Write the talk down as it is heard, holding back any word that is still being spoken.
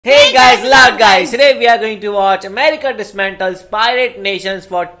Hey guys, loud guys! Today we are going to watch America dismantles pirate nations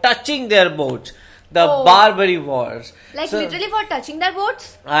for touching their boats. The Barbary Wars. Like literally for touching their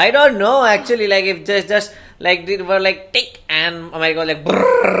boats? I don't know actually. Like if just like they were like tick and America was like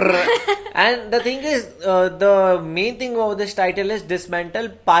brrrr. And the thing is, the main thing of this title is dismantle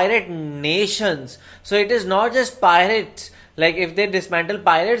pirate nations. So it is not just pirates. Like if they dismantle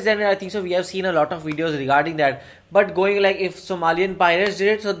pirates, then I think so. We have seen a lot of videos regarding that. But going like if Somalian pirates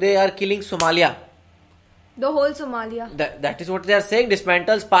did it, so they are killing Somalia. The whole Somalia. That is what they are saying.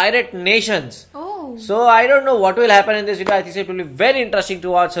 Dismantles pirate nations. Oh. So I don't know what will happen in this video. I think it will be very interesting to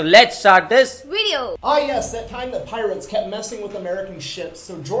watch. So let's start this video. Ah yes, that time that pirates kept messing with American ships.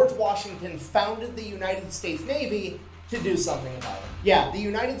 So George Washington founded the United States Navy to do something about it. Yeah, the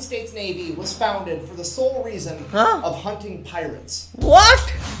United States Navy was founded for the sole reason of hunting pirates.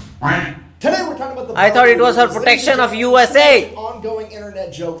 What? Today we're talking about the I thought it was for protection of USA. Ongoing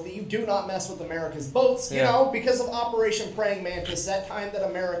internet joke that you do not mess with America's boats, you know, because of Operation Praying Mantis, that time that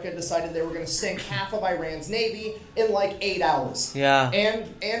America decided they were going to sink half of Iran's navy in like 8 hours. Yeah.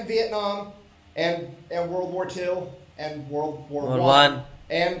 And Vietnam, and World War II, and World War I,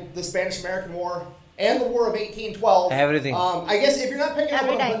 and the Spanish-American War, and the War of 1812. Everything. I guess if you're not picking up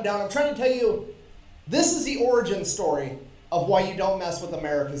what I'm putting down, I'm trying to tell you, this is the origin story of why you don't mess with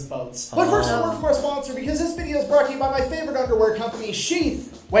America's boats. But first, a word from our sponsor, because this video is brought to you by my favorite underwear company,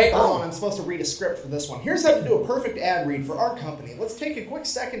 Sheath. Wait, hold on, I'm supposed to read a script for this one. Here's how to do a perfect ad read for our company. Let's take a quick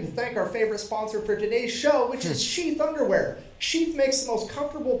second to thank our favorite sponsor for today's show, which is Sheath Underwear. Sheath makes the most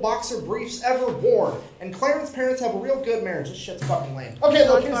comfortable boxer briefs ever worn, and Clarence's parents have a real good marriage. This shit's fucking lame. Okay,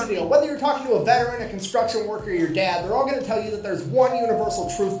 look, here's the deal. Whether you're talking to a veteran, a construction worker, or your dad, they're all going to tell you that there's one universal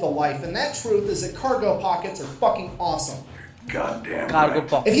truth to life, and that truth is that cargo pockets are fucking awesome. Goddamn Cargo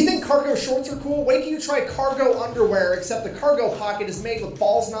pocket. If you think cargo shorts are cool, wait till you try cargo underwear, except the cargo pocket is made with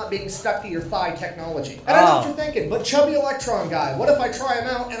balls not being stuck to your thigh technology. And I know what you're thinking, but chubby electron guy, what if I try them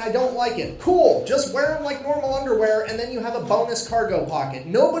out and I don't like it? Cool, just wear them like normal underwear and then you have a bonus cargo pocket.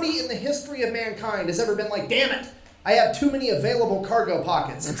 Nobody in the history of mankind has ever been like, damn it, I have too many available cargo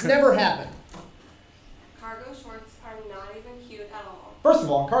pockets. It's never happened. Cargo shorts are not even cute at all. First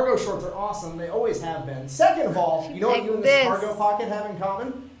of all, cargo shorts are awesome. They always have been. Second of all, you know what you and this cargo pocket have in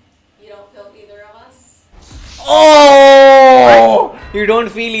common? You don't feel either of us? Oh! You don't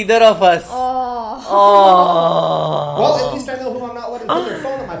feel either of us. Oh. Well, at least I know who I'm not letting put their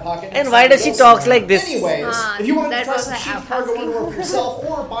phone in my pocket. And why does she talk like this? Anyways, if you want to try some cheap cargo underwear for yourself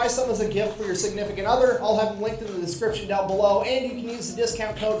or buy some as a gift for your significant other, I'll have them linked in the description down below. And you can use the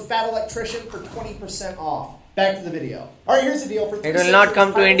discount code FATElectrician for 20% off. Back to the video. Alright, here's the deal. For it will not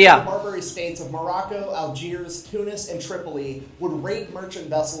come to India. The Barbary states of Morocco, Algiers, Tunis, and Tripoli would raid merchant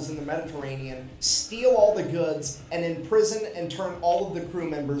vessels in the Mediterranean, steal all the goods, and imprison and turn all of the crew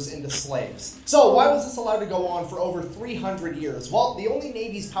members into slaves. So, why was this allowed to go on for over 300 years? Well, the only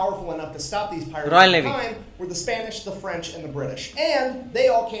navies powerful enough to stop these pirates at the time were the Spanish, the French, and the British. And they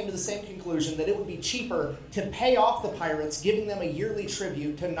all came to the same conclusion that it would be cheaper to pay off the pirates, giving them a yearly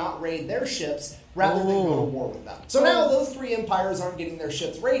tribute to not raid their ships rather than go to war with them. So now those three empires aren't getting their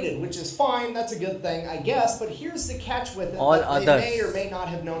ships raided, which is fine, that's a good thing, I guess, but here's the catch with it that they may or may not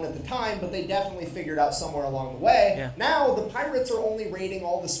have known at the time, but they definitely figured out somewhere along the way. Yeah. Now, the pirates are only raiding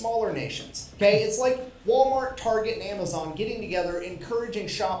all the smaller nations, okay? It's like Walmart, Target, and Amazon getting together, encouraging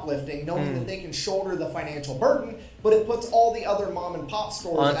shoplifting, knowing that they can shoulder the financial burden, but it puts all the other mom and pop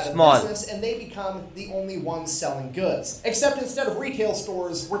stores out of business, and they become the only ones selling goods. Except instead of retail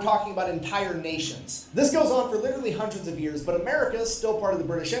stores, we're talking about entire nations. This goes on for literally hundreds of years, but America is still part of the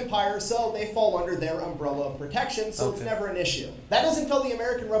British Empire, so they fall under their umbrella of protection, so it's never an issue. That is until the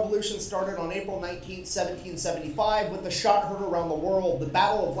American Revolution started on April 19th, 1775, with the shot heard around the world, the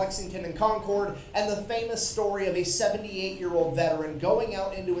Battle of Lexington and Concord, and the famous story of a 78-year-old veteran going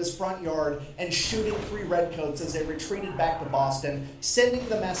out into his front yard and shooting 3 redcoats as they retreated back to Boston, sending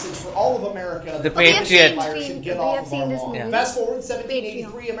the message for all of America the Patriot should get off of our lawn. Fast forward,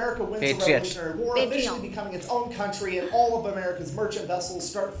 1783, America wins the Revolutionary War, officially becoming its own country, and all of America's merchant vessels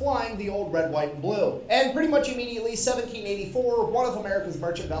start flying the old red, white, and blue. And pretty much immediately, 1784, one of America's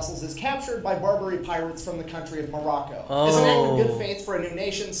merchant vessels is captured by Barbary pirates from the country of Morocco. As an act of good faith for a new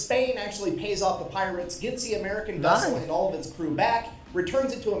nation, Spain actually pays off the pirates, gets the American vessel and all of its crew back,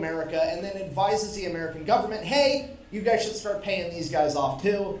 returns it to America, and then advises the American government, hey, you guys should start paying these guys off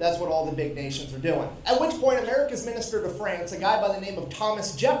too. That's what all the big nations are doing. At which point, America's minister to France, a guy by the name of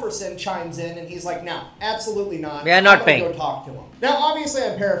Thomas Jefferson, chimes in, and he's like, no, absolutely not. We are not paying. Go talk to him. Now, obviously,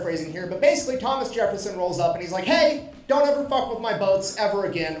 I'm paraphrasing here, but basically, Thomas Jefferson rolls up, and he's like, hey, don't ever fuck with my boats ever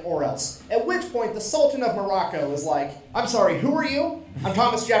again, or else. At which point, the Sultan of Morocco is like, I'm sorry, who are you? I'm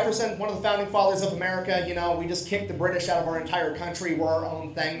Thomas Jefferson, one of the founding fathers of America. You know, we just kicked the British out of our entire country. We're our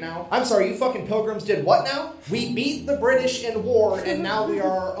own thing now. I'm sorry, you fucking pilgrims did what now? We beat the British in war, and now we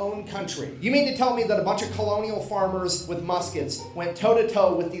are our own country. You mean to tell me that a bunch of colonial farmers with muskets went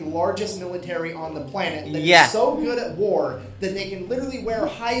toe-to-toe with the largest military on the planet that is so good at war that they can literally wear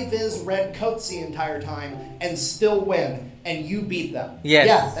high-vis red coats the entire time and still win, and you beat them? Yes.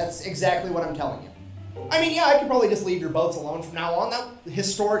 Yeah, that's exactly what I'm telling you. I mean, yeah, I could probably just leave your boats alone from now on. That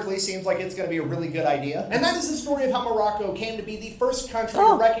historically seems like it's going to be a really good idea. And that is the story of how Morocco came to be the first country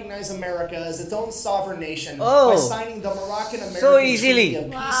to recognize America as its own sovereign nation by signing the Moroccan-American Treaty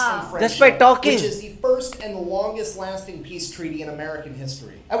of Peace and Friendship, just by talking, which is the first and longest-lasting peace treaty in American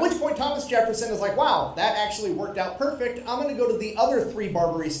history. At which point Thomas Jefferson is like, wow, that actually worked out perfect. I'm going to go to the other 3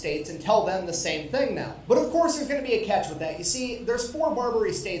 Barbary states and tell them the same thing now. But of course, there's going to be a catch with that. You see, there's 4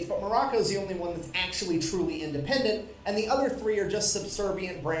 Barbary states, but Morocco's the only one that's actually truly independent, and the other 3 are just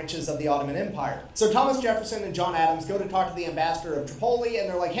subservient branches of the Ottoman Empire. So Thomas Jefferson and John Adams go to talk to the ambassador of Tripoli, and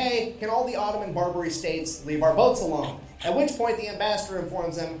they're like, hey, can all the Ottoman Barbary states leave our boats alone? At which point the ambassador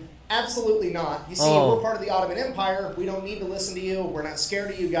informs them, absolutely not. You see, we're part of the Ottoman Empire. We don't need to listen to you. We're not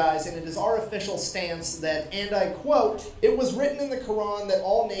scared of you guys. And it is our official stance that, and I quote, it was written in the Quran that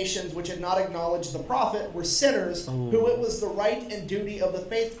all nations which had not acknowledged the Prophet were sinners, who it was the right and duty of the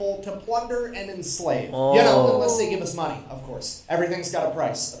faithful to plunder and enslave. You know, unless they give us money, of course. Everything's got a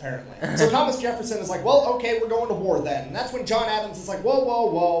price, apparently. So Thomas Jefferson is like, well, okay, we're going to war then. And that's when John Adams is like, whoa, whoa,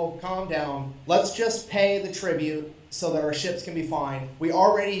 whoa, calm down. Let's just pay the tribute so that our ships can be fine. We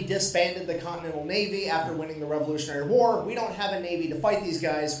already disbanded the Continental Navy after winning the Revolutionary War. We don't have a navy to fight these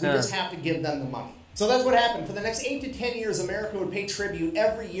guys. We just have to give them the money. So that's what happened. For the next 8 to 10 years, America would pay tribute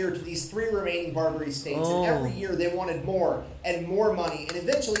every year to these 3 remaining Barbary states. And every year they wanted more and more money. And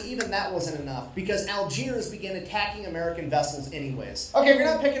eventually even that wasn't enough because Algiers began attacking American vessels anyways. Okay, if you're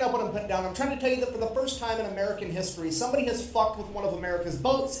not picking up what I'm putting down, I'm trying to tell you that for the first time in American history, somebody has fucked with one of America's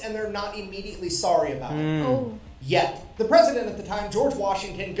boats and they're not immediately sorry about it. Yet. The president at the time, George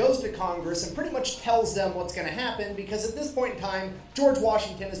Washington, goes to Congress and pretty much tells them what's going to happen because at this point in time, George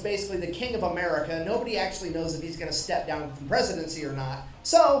Washington is basically the king of America. Nobody actually knows if he's going to step down from presidency or not.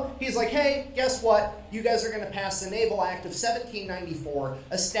 So he's like, hey, guess what? You guys are going to pass the Naval Act of 1794,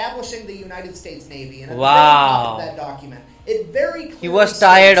 establishing the United States Navy. And at the very top of that document, it very clearly he was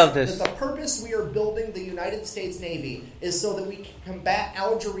tired of this. That the purpose we are building the United States Navy is so that we can combat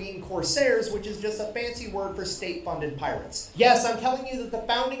Algerine corsairs, which is just a fancy word for state-funded pirates. Yes, I'm telling you that the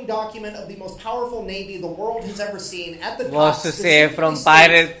founding document of the most powerful navy the world has ever seen at the top was to save from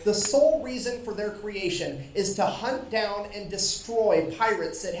pirates. The sole reason for their creation is to hunt down and destroy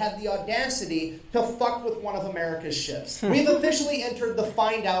pirates that had the audacity to fuck with one of America's ships. We've officially entered the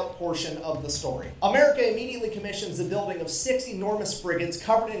find out portion of the story. America immediately commissions the building of 6 enormous frigates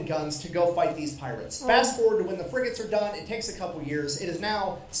covered in guns to go fight these pirates. Fast forward to when the frigates are done, it takes a couple years. It is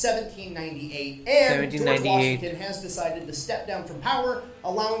now 1798, and George Washington has decided to step down from power,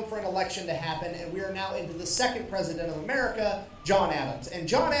 allowing for an election to happen, and we are now into the 2nd president of America, John Adams. And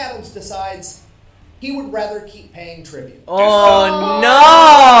John Adams decides he would rather keep paying tribute. Oh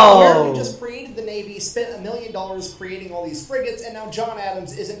no! America just created the Navy, spent $1 million creating all these frigates, and now John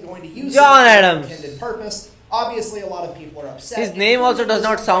Adams isn't going to use John it for Adams. intended purpose. Obviously, a lot of people are upset. His name also does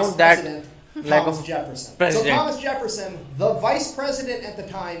not sound that like Thomas a Jefferson. president. So Thomas Jefferson, the vice president at the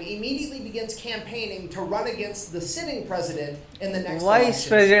time, immediately begins campaigning to run against the sitting president in the next Vice election.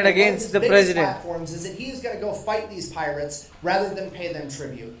 president And against one the of his biggest president. platforms is that he is going to go fight these pirates rather than pay them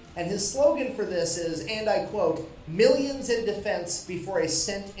tribute. And his slogan for this is, and I quote, "Millions in defense before a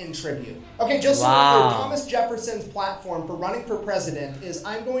cent in tribute." Okay, just so we're clear, Thomas Jefferson's platform for running for president is,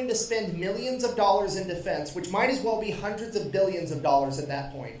 I'm going to spend millions of dollars in defense, which might as well be hundreds of billions of dollars at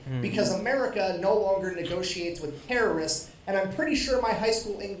that point, because America no longer negotiates with terrorists, and I'm pretty sure my high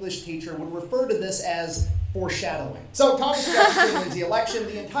school English teacher would refer to this as foreshadowing. So Thomas Jefferson wins the election.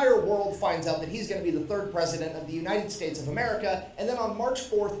 The entire world finds out that he's going to be the 3rd president of the United States of America. And then on March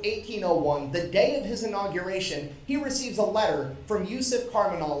 4th, 1801, the day of his inauguration, he receives a letter from Yusuf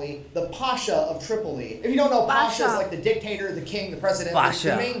Karmanali, the Pasha of Tripoli. If you don't know, Pasha is like the dictator, the king, the president,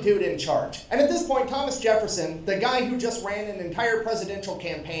 the main dude in charge. And at this point, Thomas Jefferson, the guy who just ran an entire presidential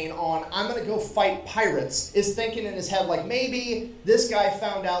campaign on, I'm going to go fight pirates, is thinking in his head like, maybe this guy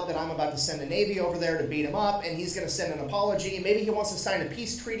found out that I'm about to send a navy over there to beat him up. up and he's going to send an apology. Maybe he wants to sign a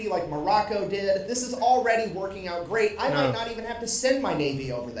peace treaty like Morocco did. This is already working out great. I might not even have to send my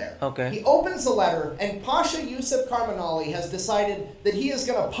navy over there. Okay. He opens the letter, and Pasha Yusuf Karmanali has decided that he is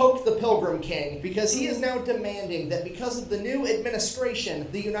going to poke the Pilgrim King because he is now demanding that because of the new administration,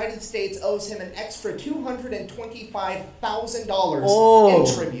 the United States owes him an extra $225,000 in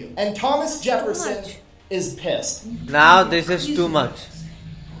tribute. And Thomas Jefferson is pissed. Now this is too much.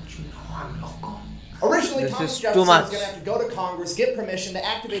 Originally, This Thomas is Jefferson too much. was going to have to go to Congress, get permission to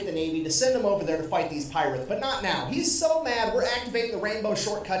activate the Navy, to send them over there to fight these pirates, but not now. He's so mad we're activating the Rainbow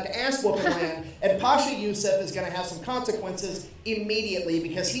Shortcut to ass-whooping land, and Pasha Yusuf is going to have some consequences immediately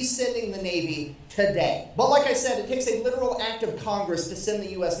because he's sending the Navy today. But like I said, it takes a literal act of Congress to send the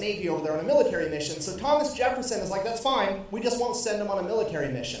U.S. Navy over there on a military mission, so Thomas Jefferson is like, that's fine, we just won't send them on a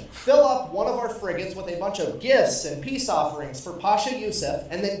military mission. Fill up one of our frigates with a bunch of gifts and peace offerings for Pasha Yusuf,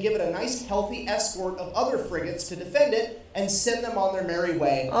 and then give it a nice healthy escort of other frigates to defend it, and send them on their merry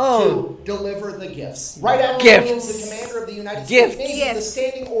way to deliver the gifts. Right after he gives the commander of the United States Navy the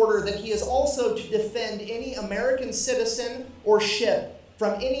standing order that he is also to defend any American citizen or ship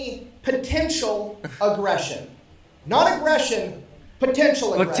from any potential aggression. Not aggression,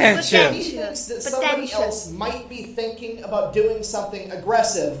 potential aggression. Potential. He thinks that somebody else might be thinking about doing something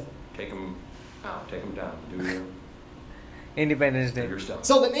aggressive. Take them out, take them down, do your Independence Day. stuff.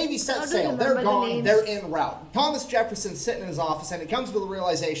 So the Navy set I don't sail. They're remember the gone. names. They're en route. Thomas Jefferson's sitting in his office, and he comes to the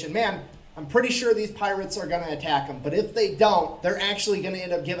realization, man, I'm pretty sure these pirates are going to attack him. But if they don't, they're actually going to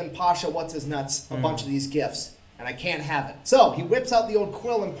end up giving Pasha What's-His-Nuts a bunch of these gifts. And I can't have it. So he whips out the old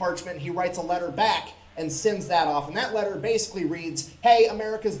quill and parchment. He writes a letter back and sends that off. And that letter basically reads, hey,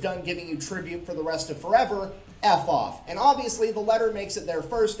 America's done giving you tribute for the rest of forever. F off. And obviously the letter makes it there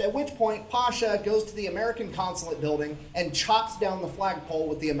first, at which point Pasha goes to the American consulate building and chops down the flagpole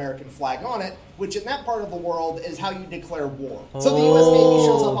with the American flag on it, which in that part of the world is how you declare war. So the U.S. Navy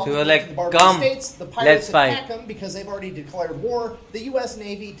shows up off So the you're coast like, of the Barbary "Come, States. The let's pirates fight." attack them because they've already declared war. The U.S.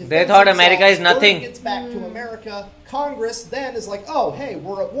 Navy defends They thought themselves. America is Word nothing. gets back to America. Congress then is like, oh, hey,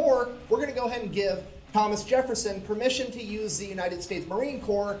 we're at war. We're going to go ahead and give Thomas Jefferson permission to use the United States Marine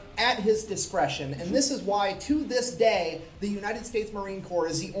Corps at his discretion. And this is why, to this day, the United States Marine Corps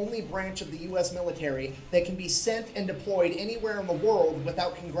is the only branch of the U.S. military that can be sent and deployed anywhere in the world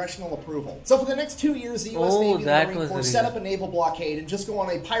without congressional approval. So for the next 2 years, the U.S. Navy and the Marine Corps set up a naval blockade and just go on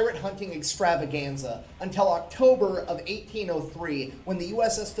a pirate hunting extravaganza until October of 1803, when the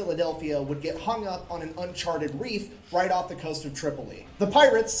USS Philadelphia would get hung up on an uncharted reef right off the coast of Tripoli. The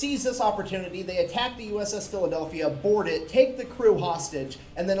pirates seize this opportunity, they attack the USS Philadelphia, board it, take the crew hostage,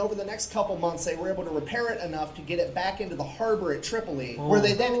 and then over the next couple months they were able to repair it enough to get it back into the harbor at Tripoli, where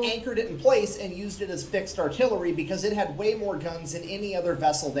they then anchored it in place and used it as fixed artillery because it had way more guns than any other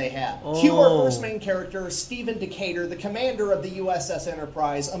vessel they had. Cue our first main character, Stephen Decatur, the commander of the USS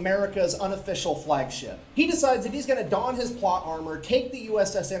Enterprise, America's unofficial flagship. He decides that he's going to don his plot armor, take the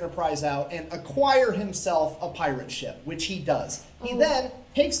USS Enterprise out, and acquire himself a pirate ship, which he does. He then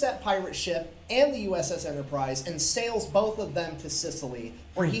takes that pirate ship and the USS Enterprise and sails both of them to Sicily,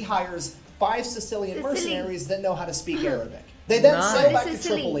 where he hires 5 Sicilian mercenaries that know how to speak Arabic. They then sail back to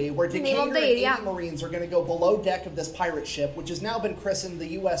Tripoli, where Decatur and 80 Marines are going to go below deck of this pirate ship, which has now been christened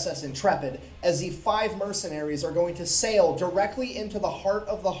the USS Intrepid, as the 5 mercenaries are going to sail directly into the heart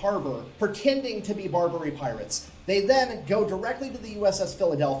of the harbor, pretending to be Barbary pirates. They then go directly to the USS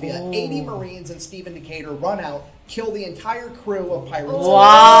Philadelphia. 80 Marines and Stephen Decatur run out, kill the entire crew of pirates,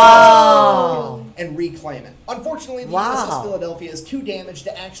 and reclaim it. Unfortunately, the USS Philadelphia is too damaged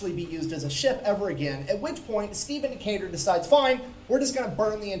to actually be used as a ship ever again, at which point Stephen Decatur decides, fine, we're just going to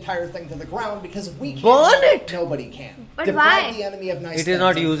burn the entire thing to the ground, because if we can't Burn it? nobody can. But Deprive why? the enemy of nice It is things.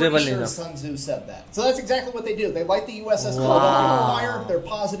 not I'm usable pretty sure enough. Sun Tzu said that. So that's exactly what they do. They light the USS Philadelphia on fire, they're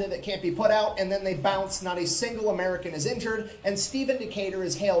positive it can't be put out, and then they bounce. Not a single American is injured, and Stephen Decatur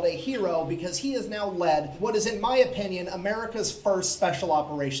is hailed a hero because he has now led what is, in my opinion, America's first special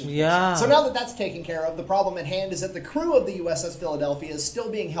operations mission. Yeah. So now that that's taken care of, the problem at hand is that the crew of the USS Philadelphia is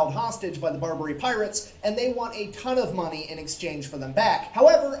still being held hostage by the Barbary pirates, and they want a ton of money in exchange for them back.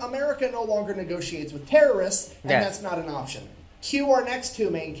 However, America no longer negotiates with terrorists, and that's not an option. Cue our next 2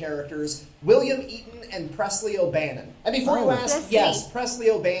 main characters, William Eaton and Presley O'Bannon. And before you ask, yes,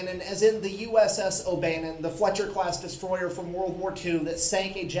 Presley O'Bannon, as in the USS O'Bannon, the Fletcher-class destroyer from World War II that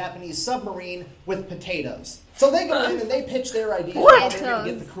sank a Japanese submarine with potatoes. So they go in and they pitch their idea of how they're going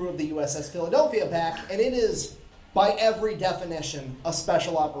to get the crew of the USS Philadelphia back, and it is, by every definition, a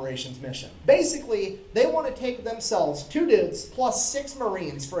special operations mission. Basically, they want to take themselves, 2 dudes, plus 6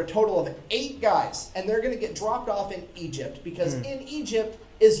 Marines for a total of 8 guys, and they're going to get dropped off in Egypt, because in Egypt,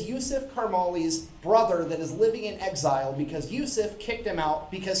 is Yusuf Karmali's brother that is living in exile because Yusuf kicked him out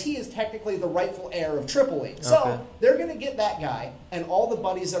because he is technically the rightful heir of Tripoli. So they're going to get that guy and all the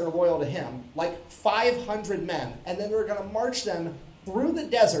buddies that are loyal to him, like 500 men, and then they're going to march them through the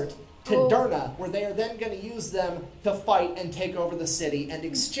desert to Derna, where they are then going to use them to fight and take over the city and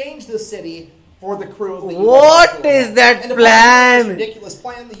exchange the city for the crew of the U.S. What is that plan? This ridiculous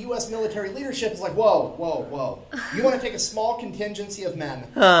plan. The U.S. military leadership is like, whoa, whoa, whoa. You want to take a small contingency of men,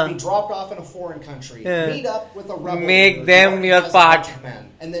 be dropped off in a foreign country, meet up with a rebel make leader them who your has a part. bunch of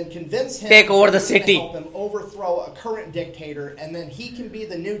men, and then convince him Take over the that you're city. gonna help him overthrow a current dictator, and then he can be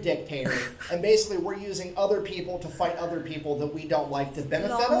the new dictator. And basically, we're using other people to fight other people that we don't like to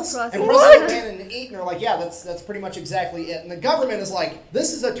benefit Long us. process. And President Bannon and Eaton are like, yeah, that's pretty much exactly it. And the government is like,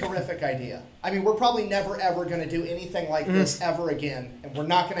 this is a terrific idea. I mean, we're probably never ever going to do anything like this ever again, and we're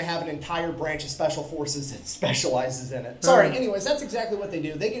not going to have an entire branch of special forces that specializes in it. Sorry, anyways, that's exactly what they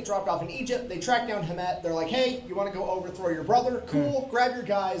do. They get dropped off in Egypt, they track down Hamet, they're like, hey, you want to go overthrow your brother? Cool, grab your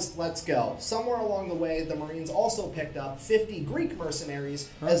guys, let's go. Somewhere along the way, the Marines also picked up 50 Greek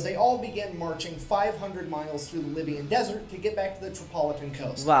mercenaries as they all began marching 500 miles through the Libyan desert to get back to the Tripolitan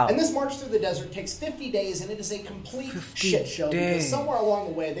coast. Wow. And this march through the desert takes 50 days, and it is a complete shit show because somewhere along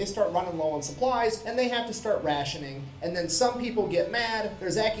the way, they start running low on supplies, and they have to start rationing. And then some people get mad.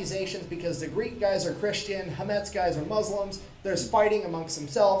 There's accusations because the Greek guys are Christian, Hamet's guys are Muslims. There's fighting amongst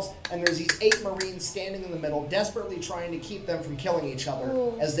themselves, and there's these 8 Marines standing in the middle, desperately trying to keep them from killing each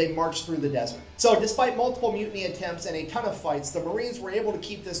other as they march through the desert. So despite multiple mutiny attempts and a ton of fights, the Marines were able to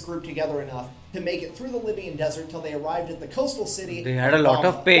keep this group together enough to make it through the Libyan desert till they arrived at the coastal city. They had a lot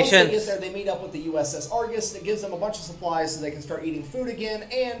of Once they patience. get there, they meet up with the USS Argus that gives them a bunch of supplies so they can start eating food again,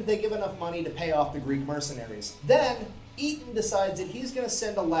 and they give enough money to pay off the Greek mercenaries. Then Eaton decides that he's going to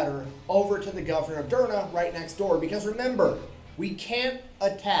send a letter over to the governor of Derna right next door, because remember, we can't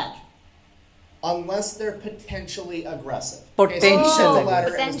attack unless they're potentially aggressive. Okay, so he sends a Potentially.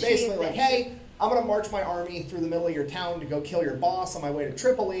 letter and it's Potentially basically like, aggressive. hey, I'm going to march my army through the middle of your town to go kill your boss on my way to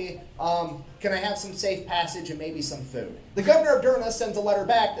Tripoli. Can I have some safe passage and maybe some food? The governor of Derna sends a letter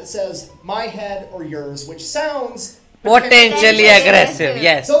back that says, my head or yours, which sounds Potentially aggressive.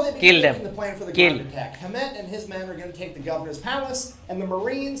 Yes. so they Kill begin making the them. plan for the Kill. ground attack. Hamet and his men are going to take the governor's palace, and the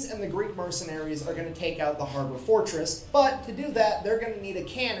Marines and the Greek mercenaries are going to take out the harbor fortress. But to do that, they're going to need a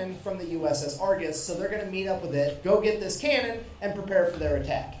cannon from the USS Argus, so they're going to meet up with it, go get this cannon, and prepare for their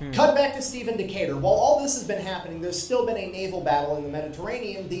attack. Cut back to Stephen Decatur. While all this has been happening, there's still been a naval battle in the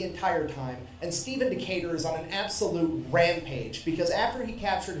Mediterranean the entire time, and Stephen Decatur is on an absolute rampage, because after he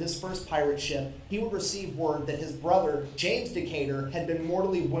captured his first pirate ship, he would receive word that his brother, James Decatur, had been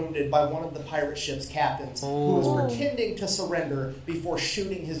mortally wounded by one of the pirate ship's captains, who was pretending to surrender before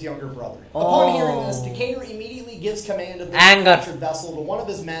shooting his younger brother. Upon hearing this, Decatur immediately gives command of the Anger. captured vessel to one of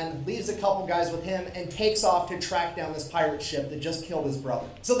his men, leaves a couple guys with him, and takes off to track down this pirate ship that just killed his brother.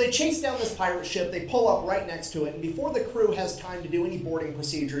 So they chase down this pirate ship, they pull up right next to it, and before the crew has time to do any boarding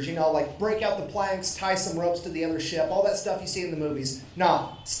procedures, you know, like break out the planks, tie some ropes to the other ship, all that stuff you see in the movies.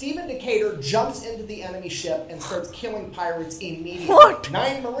 Nah, Stephen Decatur jumps into the enemy ship and starts killing pirates immediately. What?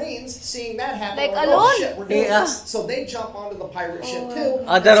 9 Marines, seeing that happen, Like, are like, alone? oh shit, we're doing Yeah. this. So they jump onto the pirate ship too.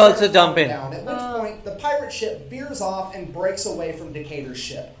 Other and also start jump falling in. down, at which point the pirate ship veers off and breaks away from Decatur's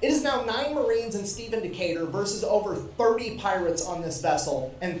ship. It is now 9 Marines and Stephen Decatur versus over 30 pirates on this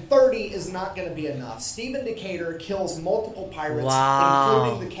vessel, and 30 is not going to be enough. Stephen Decatur kills multiple pirates, Wow.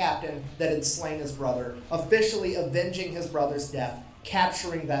 including the captain that had slain his brother, officially avenging his brother's death,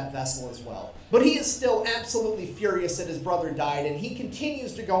 capturing that vessel as well. But he is still absolutely furious that his brother died, and he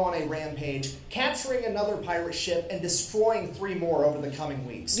continues to go on a rampage, capturing another pirate ship and destroying 3 more over the coming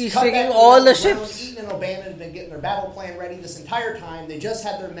weeks. He's Cut taking back to all the battleground. ships. Eaton and O'Bannon have been getting their battle plan ready this entire time. They just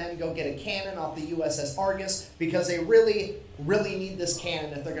had their men go get a cannon off the USS Argus because they really need this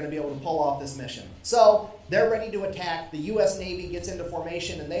cannon if they're going to be able to pull off this mission. So they're ready to attack. The U.S. Navy gets into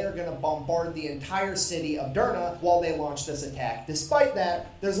formation, and they are going to bombard the entire city of Derna while they launch this attack. Despite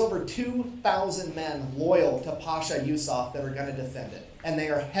that, there's over 2,000 men loyal to Pasha Yusuf that are going to defend it, and they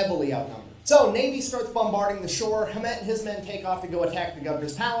are heavily outnumbered. So Navy starts bombarding the shore. Hamet and his men take off to go attack the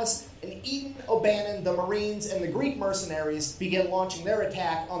governor's palace, and Eaton, O'Bannon, the Marines, and the Greek mercenaries begin launching their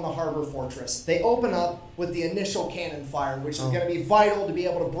attack on the harbor fortress. They open up with the initial cannon fire, which is going to be vital to be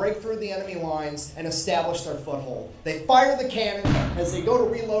able to break through the enemy lines and establish their foothold. They fire the cannon. As they go to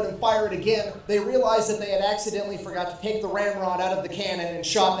reload and fire it again, they realize that they had accidentally forgot to take the ramrod out of the cannon and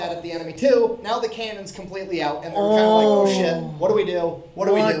shot that at the enemy too. Now the cannon's completely out, and they're kind of like, oh shit, what do we do? What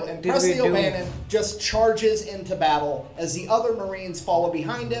do we do? And did press we the do? O'Bannon just charges into battle as the other Marines follow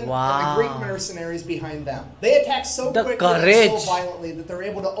behind him and the Greek mercenaries behind them. They attack so quickly and so violently that they're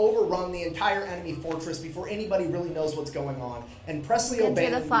able to overrun the entire enemy fortress before anybody really knows what's going on. And Presley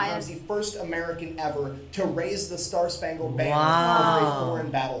O'Bannon becomes the first American ever to raise the Star-Spangled Banner over a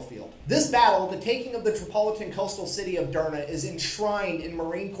foreign battlefield. This battle, the taking of the Tripolitan coastal city of Derna, is enshrined in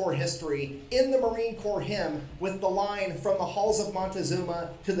Marine Corps history in the Marine Corps hymn with the line, "From the halls of Montezuma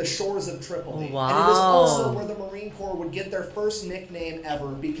to the shores of Tripoli." And it is also where the Marine Corps would get their first nickname ever,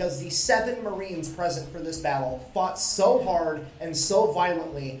 because the 7 Marines present for this battle fought so hard and so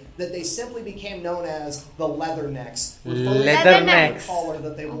violently that they simply became known as the Leathernecks, referring to the collar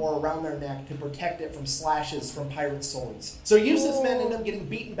that they wore around their neck to protect it from slashes from pirate swords. So Yusuf's men end up getting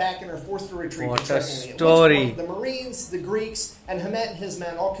beaten back and are forced to retreat to Tripoli. At which point, the Marines, the Greeks, and Hamet and his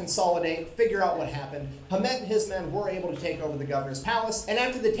men all consolidate, figure out what happened. Hamet and his men were able to take over the governor's palace, and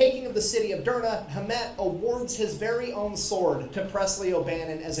after the taking of the city of Derna, Hamet awards his very own sword to Presley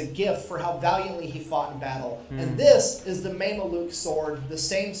O'Bannon as a gift for how valiantly he fought in battle. And this is the Mameluke sword, the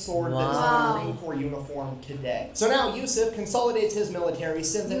same sword that is on the Marine Corps uniform today. So now Yusuf consolidates his military,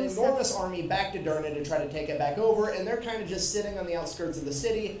 sends an enormous army back to Derna to try to take it back over, and they're kind of just sitting on the outskirts of the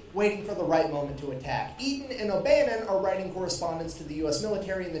city, waiting for the right moment to attack. Eaton and O'Bannon are writing correspondence to the U.S.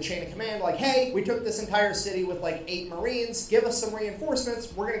 military in the chain of command like, "Hey, we took this entire city with like 8 Marines, give us some reinforcements,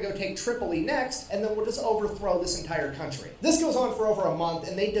 we're going to go take Tripoli next, and then we'll just overthrow this entire country." This goes on for over a month,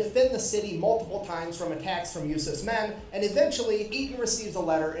 and they defend the city multiple times from attacks from Yusuf's men, and eventually Eaton receives a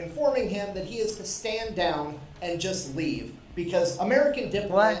letter informing him that he is to stand down and just leave, because American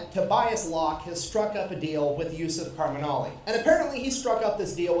diplomat Tobias Locke has struck up a deal with Yusuf Karmanali. And apparently he struck up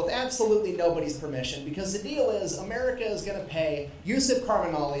this deal with absolutely nobody's permission, because the deal is America is going to pay Yusuf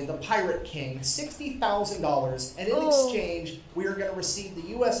Karmanali, the pirate king, $60,000, and in exchange we are going to receive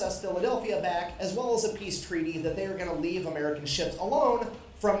the USS Philadelphia back, as well as a peace treaty that they are going to leave American ships alone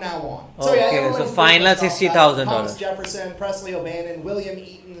from now on. So final $60,000. Thomas Jefferson, Presley O'Bannon, William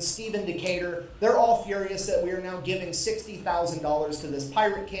Eaton, Stephen Decatur, they're all furious that we are now giving $60,000 to this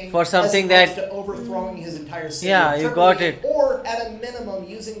pirate king for something that to overthrowing his entire city. Yeah, you got it. Or at a minimum,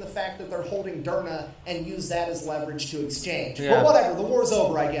 using the fact that they're holding Derna and use that as leverage to exchange. But whatever, the war's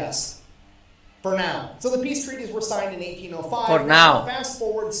over, I guess. For now. So the peace treaties were signed in 1805. For now. Fast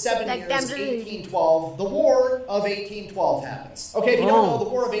forward 7 years, 1812. The War of 1812 happens. Okay, if you don't know, the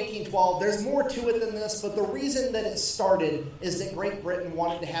War of 1812, there's more to it than this, but the reason that it started is that Great Britain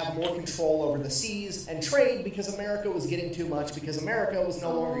wanted to have more control over the seas and trade, because America was getting too much, because America was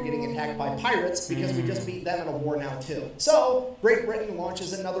no longer getting attacked by pirates, because we just beat them in a war now too. So Great Britain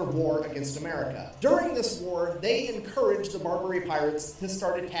launches another war against America. During this war, they encouraged the Barbary pirates to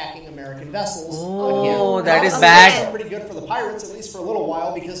start attacking American vessels. That is bad. Pretty good for the pirates, at least for a little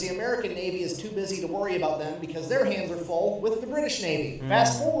while, because the American Navy is too busy to worry about them because their hands are full with the British Navy.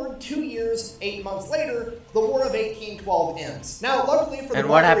 Fast forward 2 years, 8 months later, the War of 1812 ends. Now, luckily for the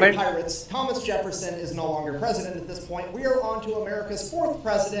Barbary pirates, Thomas Jefferson is no longer president at this point. We are on to America's 4th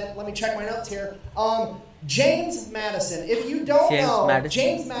president. Let me check my notes here. James Madison. If you don't know,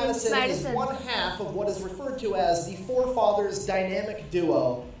 James Madison is one half of what is referred to as the Forefathers dynamic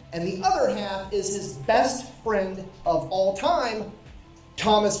duo. And the other half is his best friend of all time,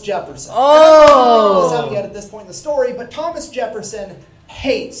 Thomas Jefferson. That's how we get at this point in the story, but Thomas Jefferson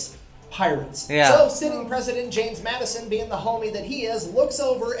hates pirates. So sitting President James Madison, being the homie that he is, looks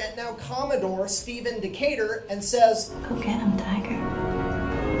over at now Commodore Stephen Decatur and says, "Go get him, Tiger."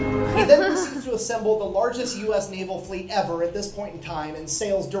 He then proceeds to assemble the largest U.S. naval fleet ever at this point in time and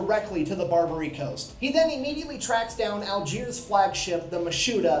sails directly to the Barbary coast. He then immediately tracks down Algiers' flagship, the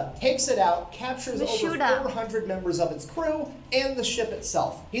Mashuda, takes it out, captures over 400 members of its crew, and the ship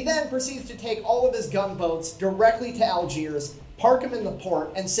itself. He then proceeds to take all of his gunboats directly to Algiers, park them in the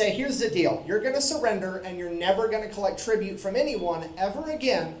port, and say, "Here's the deal. You're going to surrender, and you're never going to collect tribute from anyone ever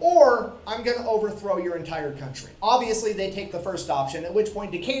again, or I'm going to overthrow your entire country." Obviously, they take the first option, at which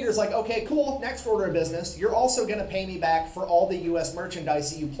point Decatur's like, "Okay, cool, next order of business. You're also going to pay me back for all the U.S.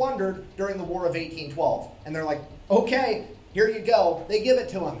 merchandise that you plundered during the War of 1812. And they're like, "Okay, here you go." They give it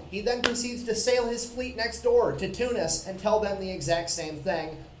to him. He then proceeds to sail his fleet next door to Tunis and tell them the exact same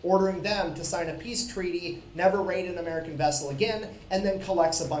thing, ordering them to sign a peace treaty, never raid an American vessel again, and then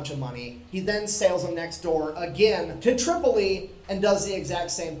collects a bunch of money. He then sails them next door again to Tripoli, and does the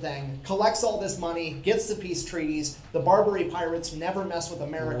exact same thing. Collects all this money, gets the peace treaties. The Barbary pirates never mess with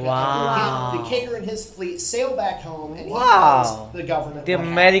America Wow. ever again. Decatur and his fleet sail back home, and he Wow. tells the government The what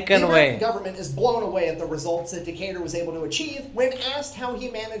happened. American The way. American government is blown away at the results that Decatur was able to achieve when asked how he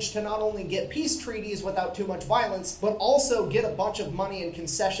managed to not only get peace treaties without too much violence, but also get a bunch of money and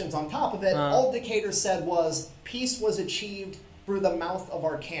concessions on top of it. All Decatur said was, peace was achieved through the mouth of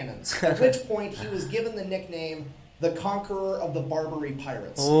our cannons. At which point he was given the nickname the Conqueror of the Barbary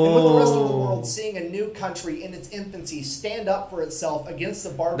Pirates. And with the rest of the world seeing a new country in its infancy stand up for itself against the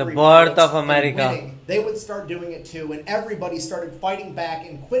Barbary birth Pirates of and America. winning, they would start doing it too, and everybody started fighting back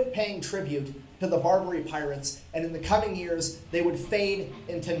and quit paying tribute to the Barbary Pirates, and in the coming years, they would fade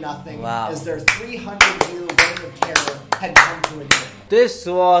into nothing as their 300-year reign of terror had come to an end. This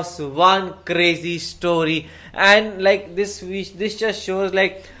was one crazy story, and like this just shows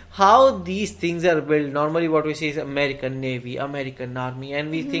like how these things are built. Normally what we see is American Navy, American Army, and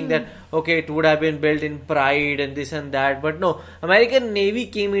we think that okay, it would have been built in pride and this and that, but no, American Navy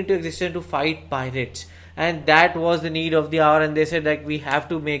came into existence to fight pirates, and that was the need of the hour, and they said like we have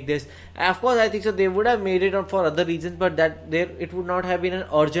to make this. Of course I think so they would have made it for other reasons, but it would not have been an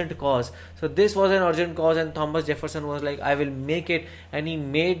urgent cause. So this was an urgent cause, and Thomas Jefferson was like, I will make it, and he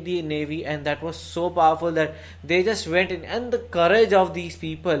made the Navy, and that was so powerful that they just went in. And the courage of these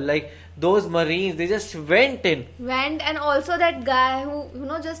people, like those Marines, they just went in. And also that guy who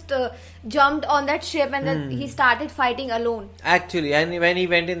just jumped on that ship and then he started fighting alone. Actually, and when he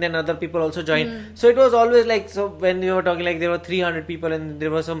went in, then other people also joined. So it was always like, so when we were talking like there were 300 people and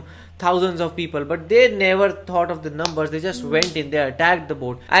there were some thousands of people, but they never thought of the numbers. They just went in, they attacked the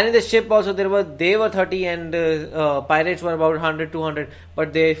boat. And in the ship also they were 30 and pirates were about 100, 200,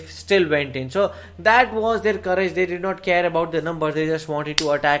 but they still went in. So that was their courage. They did not care about the numbers. They just wanted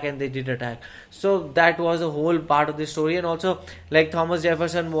to attack, and they did attack. So that was a whole part of the story. And also like Thomas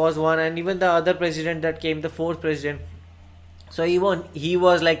Jefferson was one, and even the other president that came, the fourth president, so he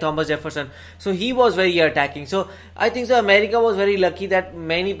was like Thomas Jefferson. So he was very attacking. So I think so America was very lucky that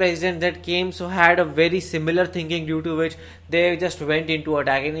many presidents that came so had a very similar thinking, due to which they just went into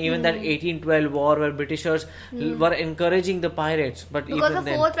attack. And even that 1812 war where Britishers were encouraging the pirates. But because even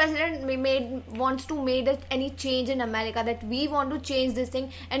the fourth president wants to make any change in America, that we want to change this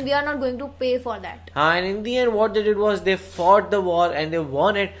thing and we are not going to pay for that. And in the end what they did was they fought the war and they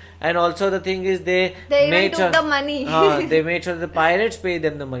won it. And also the thing is they even took the money. They made sure the pirates paid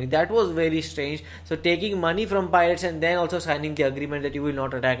them the money. That was very strange. So taking money from pirates and then also signing the agreement that you will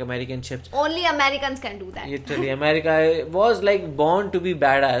not attack American ships. Only Americans can do that. Literally, America was like born to be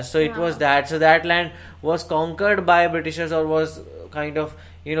badass. So it was that. So that land was conquered by Britishers, or was kind of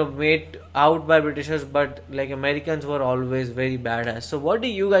made out by Britishers, but like Americans were always very badass. So what do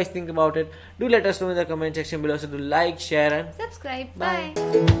you guys think about it? Do let us know in the comment section below. So do like, share and Subscribe. Bye.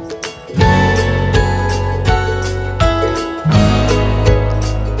 Bye.